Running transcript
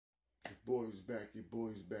Boys back, your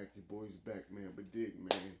boys back, your boys back, man. But dig,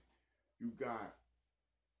 man, you got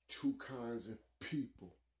two kinds of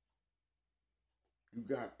people. You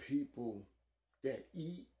got people that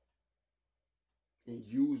eat and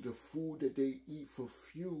use the food that they eat for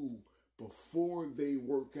fuel before they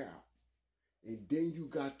work out. And then you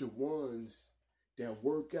got the ones that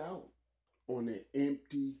work out on an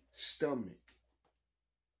empty stomach.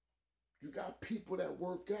 You got people that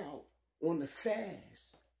work out on the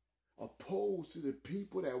fast, opposed to the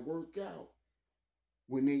people that work out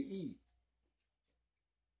when they eat.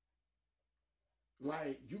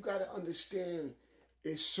 Like, you got to understand,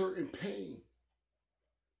 it's certain pain.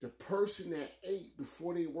 The person that ate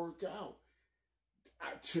before they work out,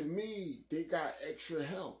 to me, they got extra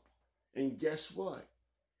help. And guess what?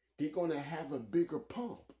 They're going to have a bigger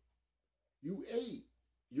pump. You ate.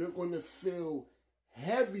 You're going to feel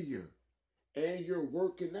heavier. And you're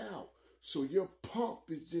working out. So your pump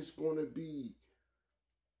is just going to be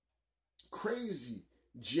crazy.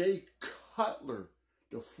 Jay Cutler,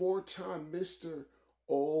 the 4-time Mr.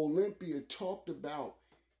 Olympia, talked about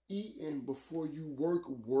eating before you work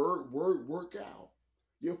out.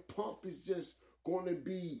 Your pump is just going to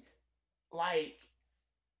be like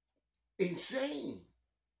insane.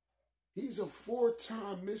 He's a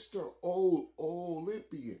 4-time Mr.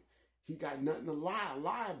 Olympia. He got nothing to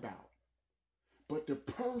lie about. But the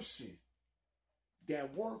person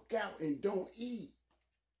that work out and don't eat,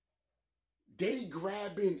 they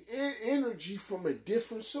grabbing energy from a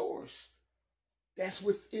different source that's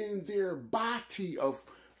within their body of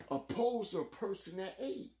opposed to a person that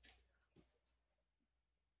ate.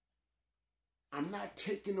 I'm not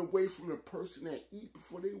taking away from the person that eat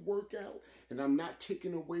before they work out, and I'm not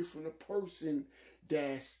taking away from the person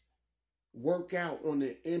that's work out on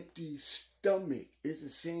an empty stomach. It's the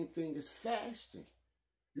same thing as fasting.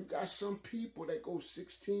 You got some people that go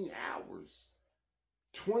 16 hours,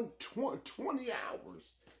 20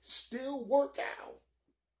 hours, still work out,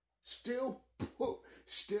 still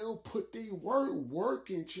put their work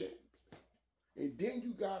in check. And then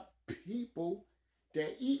you got people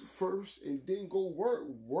that eat first and then go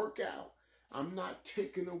work out. I'm not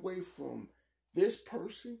taking away from this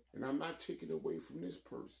person, and I'm not taking away from this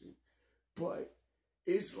person. But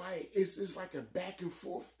it's like a back and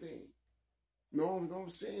forth thing. You know what I'm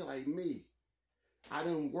saying? Like me, I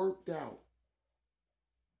done worked out.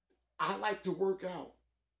 I like to work out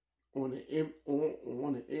on an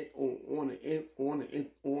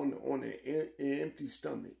empty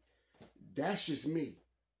stomach. That's just me.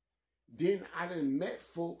 Then I done met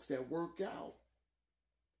folks that work out.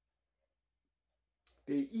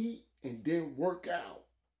 They eat and then work out.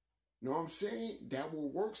 You know what I'm saying? That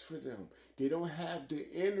what works for them. They don't have the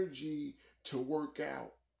energy to work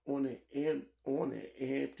out on an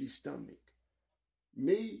empty stomach.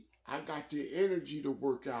 Me, I got the energy to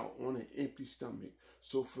work out on an empty stomach.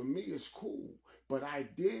 So for me, it's cool. But I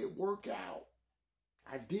did work out.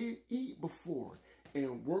 I did eat before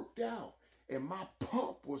and worked out. And my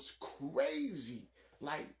pump was crazy.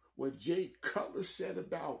 Like what Jay Cutler said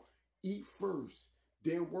about eat first,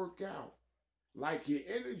 then work out. Like your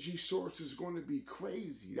energy source is going to be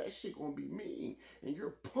crazy. That shit going to be mean. And your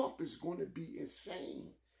pump is going to be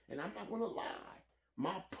insane. And I'm not going to lie.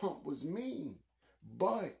 My pump was mean.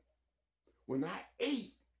 But when I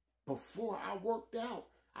ate before I worked out,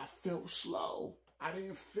 I felt slow. I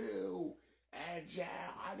didn't feel agile.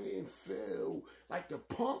 I didn't feel like the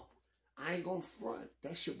pump. I ain't going to front.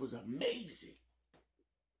 That shit was amazing.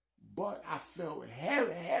 But I felt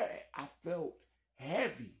heavy. I felt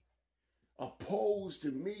heavy. Opposed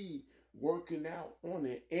to me working out on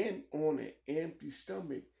an empty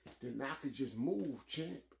stomach, then I could just move,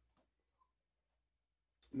 champ.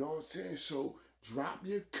 You know what I'm saying? So drop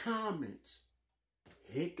your comments,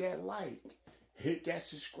 hit that like, hit that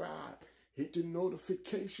subscribe, hit the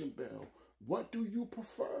notification bell. What do you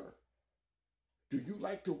prefer? Do you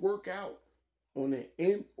like to work out on an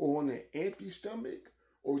empty stomach,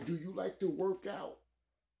 or do you like to work out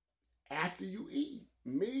after you eat?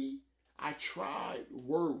 Me, I tried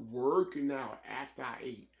working out after I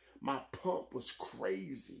ate. My pump was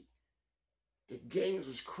crazy. The gains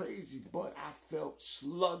was crazy, but I felt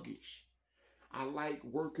sluggish. I like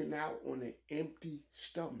working out on an empty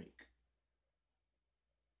stomach.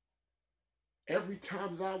 Every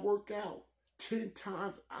time that I work out, 10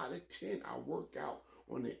 times out of 10, I work out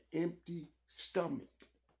on an empty stomach.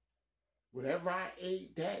 Whatever I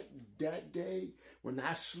ate that day, when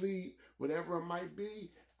I sleep, whatever it might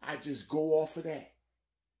be, I just go off of that.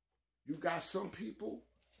 You got some people,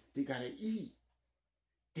 they got to eat.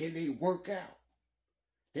 Then they work out.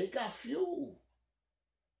 They got fuel.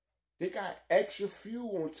 They got extra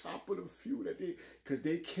fuel on top of the fuel that because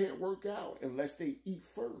they can't work out unless they eat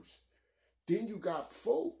first. Then you got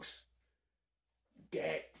folks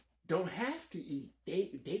that don't have to eat.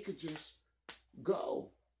 They could just go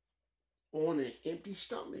on an empty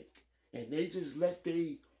stomach, and they just let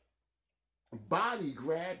their body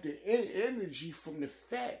grab the energy from the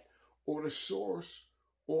fat or the source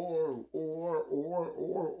or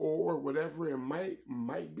whatever it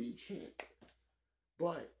might be, champ.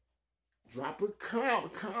 But drop a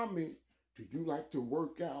comment. Do you like to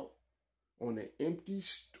work out on an empty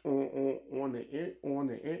on an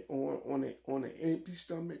empty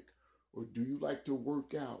stomach, or do you like to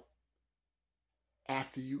work out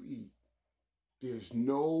after you eat? There's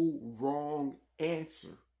no wrong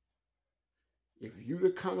answer. If you're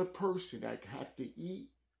the kind of person that have to eat,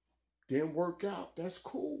 then work out, that's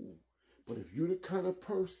cool. But if you're the kind of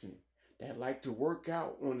person that like to work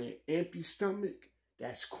out on an empty stomach,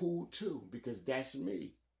 that's cool too, because that's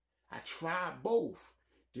me. I tried both.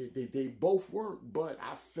 They both work, but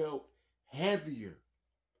I felt heavier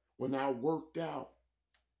when I worked out.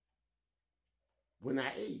 When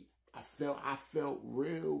I ate, I felt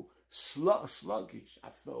real sluggish. I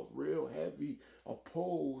felt real heavy,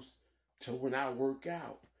 opposed to when I work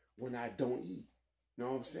out, when I don't eat. You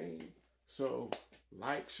know what I'm saying? So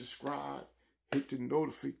like, subscribe, hit the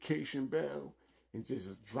notification bell, and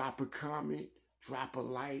just drop a comment, drop a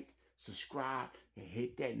like, subscribe, and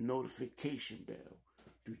hit that notification bell.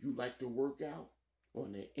 Do you like to work out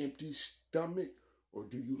on an empty stomach, or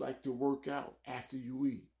do you like to work out after you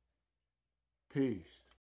eat? Peace.